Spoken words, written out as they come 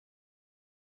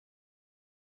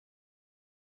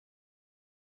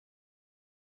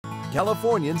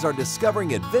Californians are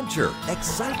discovering adventure,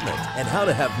 excitement, and how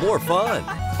to have more fun.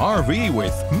 RV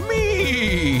with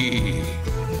me!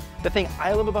 The thing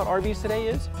I love about RVs today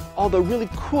is all the really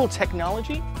cool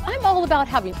technology. I'm all about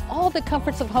having all the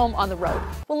comforts of home on the road.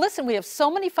 Well, listen, we have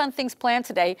so many fun things planned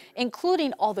today,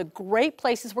 including all the great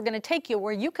places we're going to take you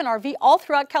where you can RV all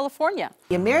throughout California.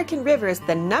 The American River is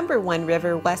the #1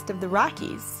 river west of the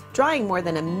Rockies, drawing more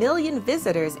than 1 million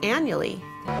visitors annually.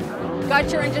 Got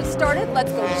your engine started?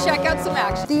 Let's go check out some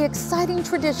action. The exciting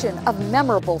tradition of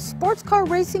memorable sports car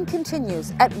racing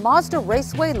continues at Mazda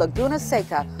Raceway Laguna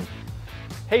Seca.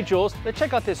 Hey Jules, let's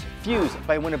check out this Fuse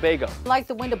by Winnebago. I like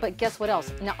the window, but guess what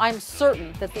else? Now, I'm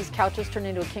certain that these couches turn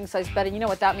into a king-size bed, and you know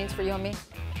what that means for you and me?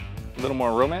 A little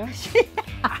more romance?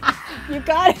 You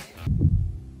got it.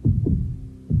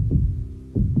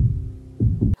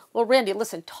 Well, Randy,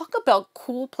 listen, talk about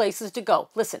cool places to go.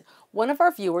 Listen, one of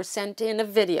our viewers sent in a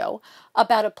video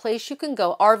about a place you can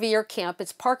go, RV or camp.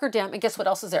 It's Parker Dam, and guess what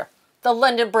else is there? The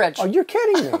London Bridge. Oh, you're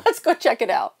kidding me. Let's go check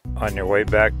it out. On your way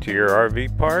back to your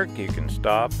RV park, you can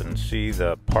stop and see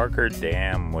the Parker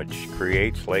Dam, which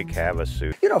creates Lake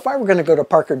Havasu. You know, if I were going to go to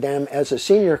Parker Dam as a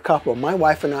senior couple, my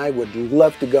wife and I would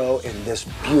love to go in this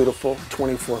beautiful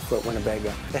 24-foot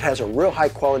Winnebago. It has a real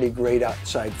high-quality, great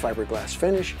outside fiberglass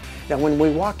finish. Now, when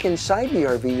we walk inside the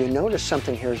RV, you notice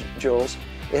something here, Jules.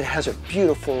 It has a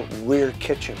beautiful rear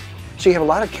kitchen. So you have a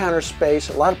lot of counter space,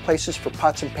 a lot of places for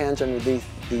pots and pans underneath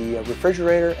the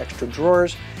refrigerator, extra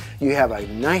drawers. You have a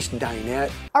nice dinette.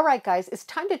 All right, guys, it's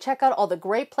time to check out all the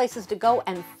great places to go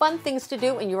and fun things to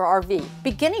do in your RV.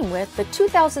 Beginning with the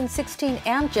 2016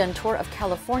 Amgen Tour of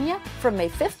California from May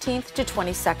 15th to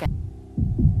 22nd.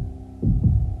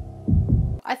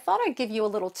 I thought I'd give you a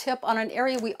little tip on an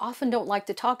area we often don't like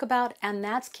to talk about, and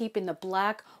that's keeping the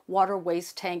black water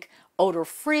waste tank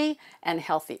odor-free and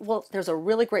healthy. Well, there's a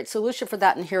really great solution for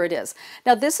that, and here it is.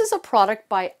 Now, this is a product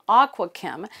by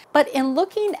AquaChem, but in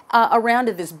looking around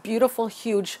at this beautiful,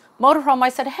 huge motorhome, I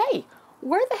said, hey,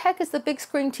 where the heck is the big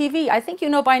screen TV? I think you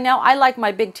know by now I like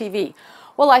my big TV.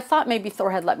 Well, I thought maybe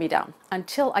Thor had let me down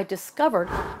until I discovered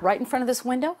right in front of this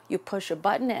window, you push a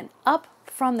button and up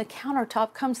from the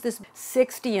countertop comes this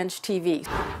 60-inch TV.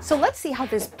 So let's see how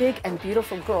this big and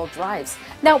beautiful girl drives.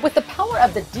 Now, with the power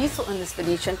of the diesel in this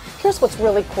Venetian, here's what's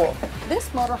really cool. This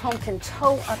motorhome can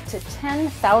tow up to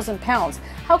 10,000 pounds.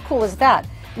 How cool is that?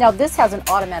 Now, this has an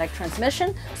automatic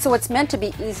transmission, so it's meant to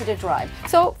be easy to drive.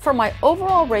 So for my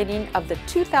overall rating of the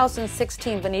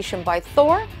 2016 Venetian by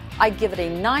Thor, I give it a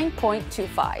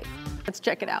 9.25. Let's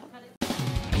check it out.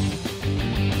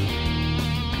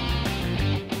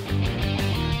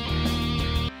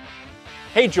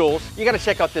 Hey Jules, you gotta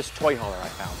check out this toy hauler I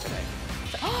found today.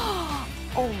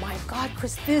 Oh my God,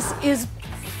 Chris, this is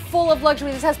full of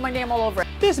luxury. This has my name all over it.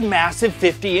 This massive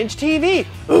 50-inch TV.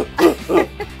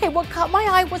 Hey, what caught my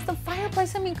eye was the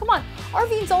fireplace. I mean, come on,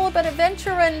 RVing's all about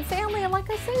adventure and family, and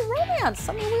like I say, romance.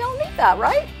 I mean, we all need that,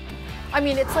 right? I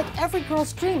mean, it's like every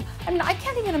girl's dream. I mean, I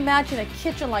can't even imagine a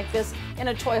kitchen like this in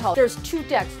a toy hauler. There's 2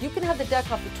 decks. You can have the deck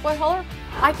off the toy hauler.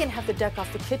 I can have the deck off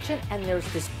the kitchen, and there's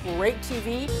this great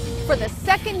TV. For the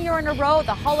 2nd year in a row,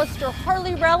 the Hollister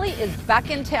Harley Rally is back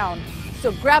in town.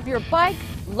 So grab your bike,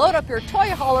 load up your toy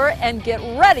hauler, and get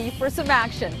ready for some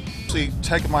action. Actually,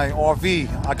 take my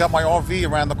RV. I got my RV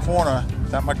around the corner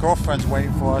that my girlfriend's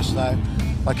waiting for us. And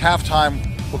like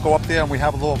halftime, we'll go up there and we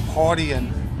have a little party and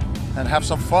have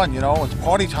some fun, you know. It's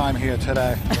party time here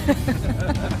today.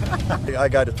 I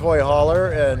got a toy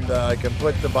hauler and I can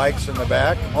put the bikes in the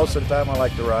back. Most of the time I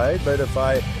like to ride, but if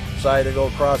I decide to go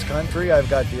cross country, I've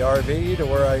got the RV to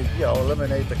where I,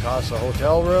 eliminate the cost of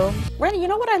hotel rooms. Randy, you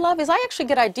know what I love is I actually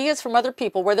get ideas from other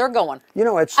people where they're going. You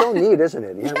know, it's so neat, isn't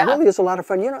it? Yeah. It really is a lot of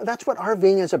fun. You know, that's what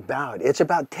RVing is about. It's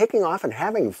about taking off and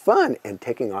having fun and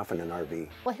taking off in an RV.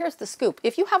 Well, here's the scoop.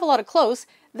 If you have a lot of clothes,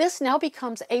 this now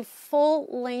becomes a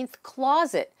full-length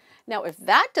closet. Now, if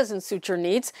that doesn't suit your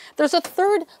needs, there's a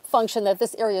third function that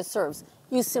this area serves.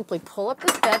 You simply pull up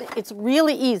this bed. It's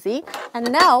really easy.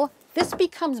 And now this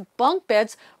becomes bunk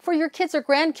beds for your kids or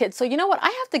grandkids. So you know what? I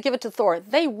have to give it to Thor.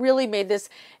 They really made this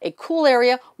a cool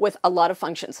area with a lot of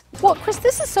functions. Well, Chris,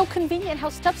 this is so convenient how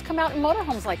steps come out in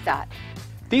motorhomes like that.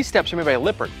 These steps are made by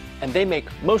Lippert, and they make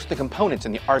most of the components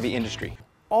in the RV industry.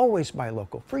 Always buy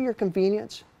local. For your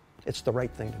convenience, it's the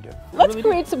right thing to do. Let's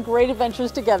create some great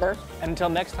adventures together. And until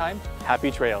next time,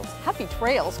 happy trails. Happy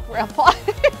trails, Grandpa.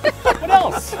 What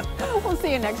else? We'll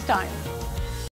see you next time.